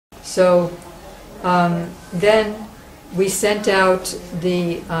So then we sent out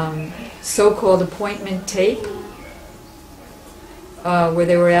the so-called appointment tape, where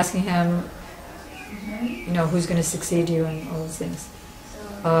they were asking him, you know, who's going to succeed you and all those things.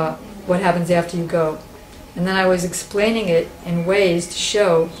 What happens after you go. And then I was explaining it in ways to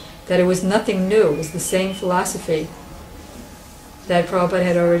show that it was nothing new. It was the same philosophy that Prabhupada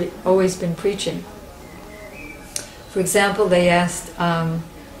had always been preaching. For example, they asked,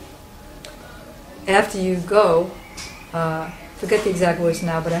 after you go, forget the exact words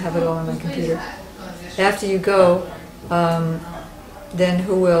now, but I have it all on my computer. After you go, then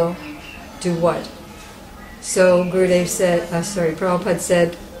who will do what? So Gurudev said, Prabhupada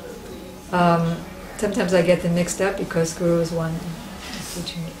said, sometimes I get them mixed up because Guru is one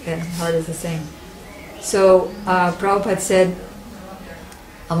and heart is the same. So Prabhupada said,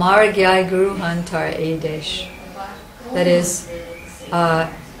 Amara Gyai Guru Hantar Edesh. That is,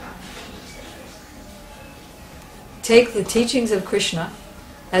 take the teachings of Krishna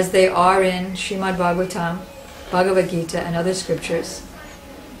as they are in Srimad Bhagavatam, Bhagavad Gita and other scriptures,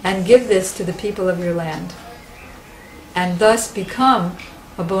 and give this to the people of your land, and thus become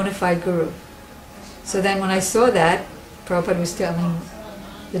a bona fide guru. So then when I saw that, Prabhupada was telling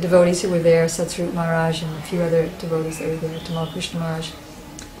the devotees who were there, Satsrup Maharaj and a few other devotees that were there, Tamal Krishna Maharaj.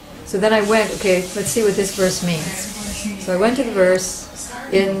 So then I went, okay, let's see what this verse means. So I went to the verse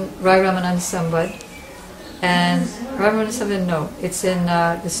in Rai Ramananda Sambad, and Rai Ramananda Sambad, no, it's in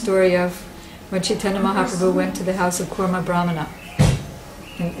the story of when Chaitanya Mahaprabhu went to the house of Kurma Brahmana.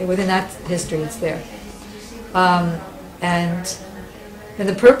 And within that history, it's there. And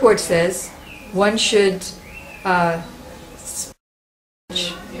the purport says, one should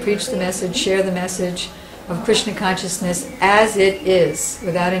preach the message, share the message of Krishna consciousness as it is,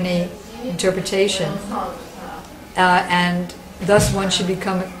 without any interpretation. And thus one should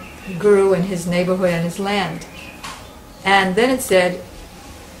become guru in his neighborhood and his land. And then it said,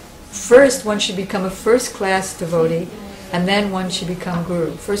 first one should become a first-class devotee, and then one should become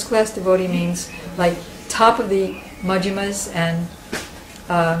guru. First-class devotee means like top of the Majjhimas and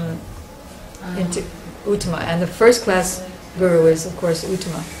into Uttama. And the first-class guru is, of course,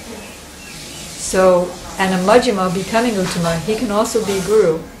 Uttama. So, and a Majjhima becoming Uttama, he can also be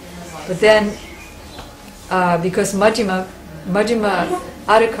guru. But then, because Majjhima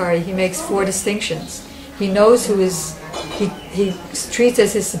Adhikari, he makes 4 distinctions. He knows who is, he treats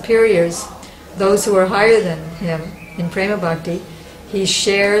as his superiors those who are higher than him in Prema Bhakti. He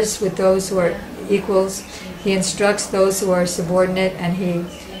shares with those who are equals. He instructs those who are subordinate, and he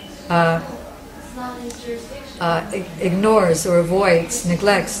ignores or avoids,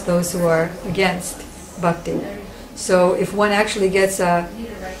 neglects those who are against Bhakti. So if one actually gets a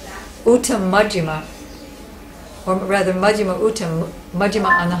Uttam Majjhima, or rather Majjhima Uttam, Majjhima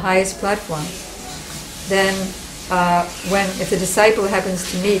on the highest platform, then if the disciple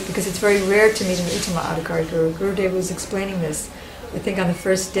happens to meet, because it's very rare to meet an Uttama Adhikari Guru. Gurudev was explaining this, I think on the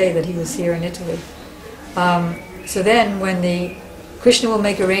first day that he was here in Italy. So then when Krishna will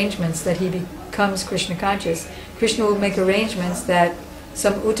make arrangements that he becomes Krishna conscious, Krishna will make arrangements that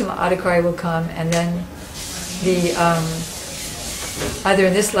some Uttama Adhikari will come, and then either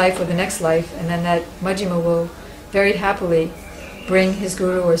in this life or the next life, and then that Majjhima will very happily bring his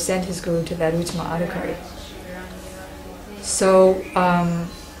guru or send his guru to that Uttama Adhikari. So,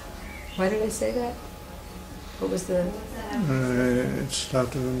 why did I say that? What was the... it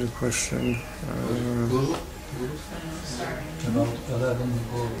started on the question. About 11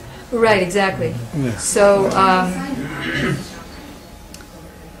 gurus. Right, exactly. Yeah. So,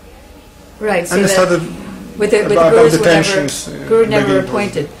 right, so and it started with the gurus Guru never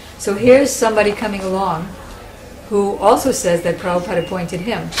appointed. So here's somebody coming along who also says that Prabhupada appointed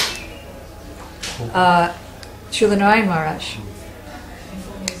him. Śrila Narayanem Maharadžem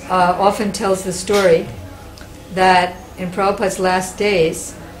often tells the story that in Prabhupada's last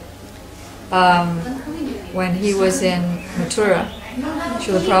days, when he was in Mathura,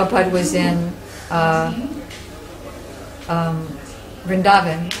 Śrila Prabhupada was in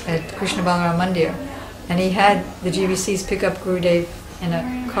Vrindavan at Krishna Balaram Mandir, and he had the GBCs pick up Gurudev in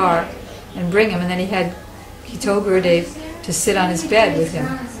a car and bring him, and then he told Gurudev to sit on his bed with him,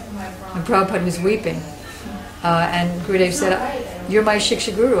 and Prabhupada was weeping. And Gurudev said, "You're my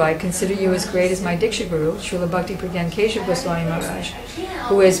Shiksha Guru. I consider you as great as my Diksha Guru, Srila Bhakti Pragyan Keshav Goswami Maharaj,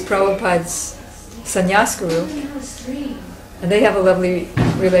 who is Prabhupada's sannyas guru." And they have a lovely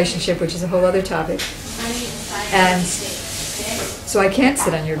relationship, which is a whole other topic. And so I can't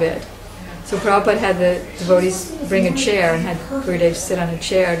sit on your bed. So Prabhupada had the devotees bring a chair and had Gurudev sit on a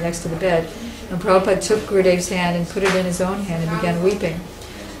chair next to the bed. And Prabhupada took Gurudev's hand and put it in his own hand and began weeping.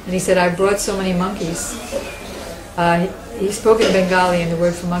 And he said, I brought so many monkeys. He spoke in Bengali, and the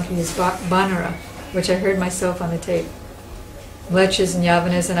word for monkey is banara, which I heard myself on the tape. Mlechas and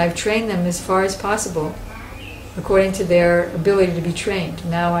yavanas, and I've trained them as far as possible, according to their ability to be trained.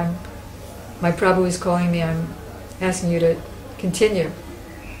 Now my Prabhu is calling me, I'm asking you to continue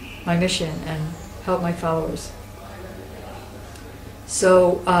my mission and help my followers.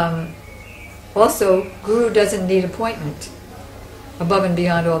 So, also, Guru doesn't need appointment. Above and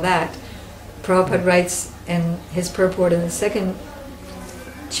beyond all that, Prabhupada writes in his purport in the second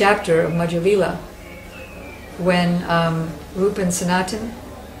chapter of Madhya Lila, when Rupa and Sanatan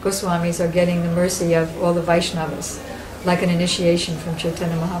Goswamis are getting the mercy of all the Vaishnavas, like an initiation from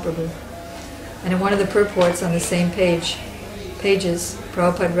Chaitanya Mahaprabhu. And in one of the purports on the same pages,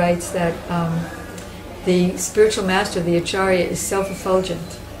 Prabhupada writes that the spiritual master, the Acharya, is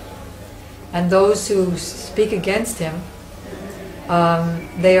self-effulgent. And those who speak against him,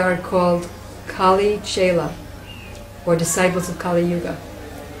 they are called Kali Chela, or disciples of Kali Yuga.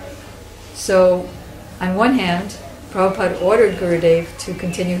 So, on one hand, Prabhupada ordered Gurudev to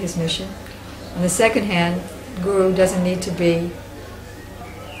continue his mission. On the second hand, Guru doesn't need to be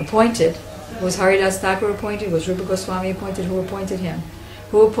appointed. Was Haridas Thakur appointed? Was Rupa Goswami appointed? Who appointed him?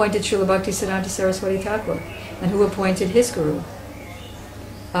 Who appointed Śrila Bhaktisiddhanta Saraswati Thakur? And who appointed his Guru?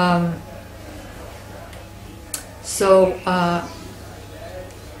 What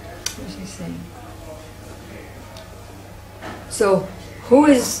was he saying? So, who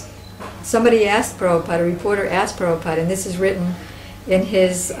is... Somebody asked Prabhupada, a reporter asked Prabhupada, and this is written in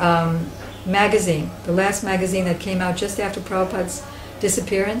his magazine, the last magazine that came out just after Prabhupada's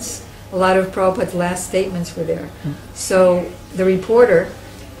disappearance. A lot of Prabhupada's last statements were there. So the reporter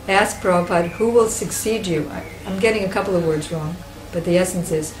asked Prabhupada, who will succeed you? I'm getting a couple of words wrong, but the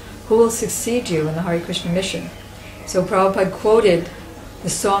essence is, who will succeed you in the Hare Krishna mission? So Prabhupada quoted the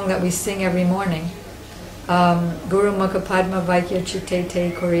song that we sing every morning, Guru Mukha Padma Vaikya Chitte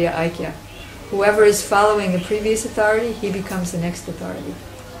Te Korea Aikya. Whoever is following the previous authority, he becomes the next authority.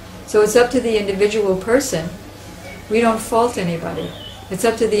 So it's up to the individual person. We don't fault anybody. It's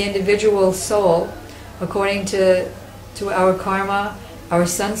up to the individual soul, according to our karma, our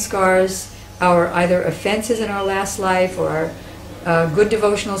sanskars, our either offenses in our last life, or our good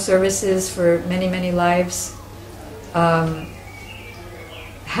devotional services for many, many lives, how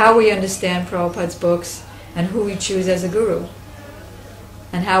we understand Prabhupada's books, and who we choose as a guru,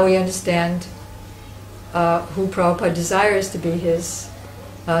 and how we understand who Prabhupada desires to be his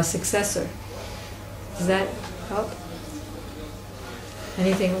successor. Does that help?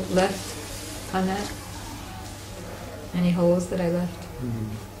 Anything left on that? Any holes that I left?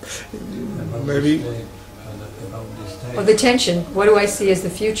 Maybe. Oh, the tension. What do I see as the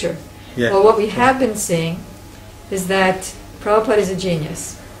future? Yeah. Well, what we have been seeing is that Prabhupada is a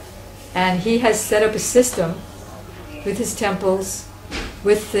genius. And he has set up a system with his temples,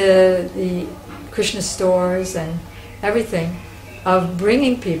 with the Krishna stores and everything, of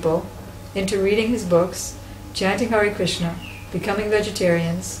bringing people into reading his books, chanting Hare Krishna, becoming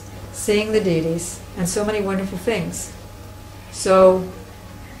vegetarians, seeing the deities, and so many wonderful things. So,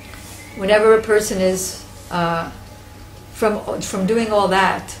 whenever a person is from doing all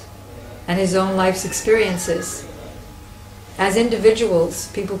that and his own life's experiences, as individuals,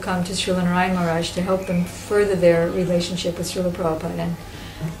 people come to Śrila Narayanem Maharadžem to help them further their relationship with Śrila Prabhupada and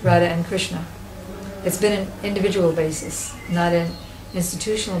Radha and Krishna. It's been an individual basis, not an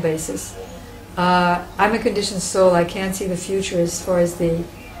institutional basis. I'm a conditioned soul. I can't see the future as far as the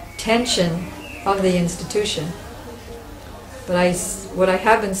tension of the institution. But what I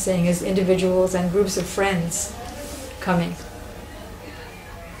have been seeing is individuals and groups of friends coming.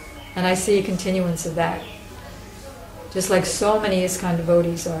 And I see a continuance of that. Just like so many ISCON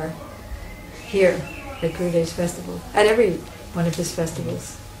devotees are here at Gurudev's festival, at every one of his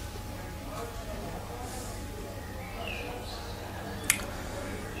festivals.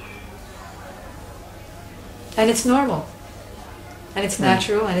 And it's normal, and it's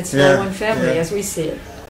natural, and it's all one family as we see it.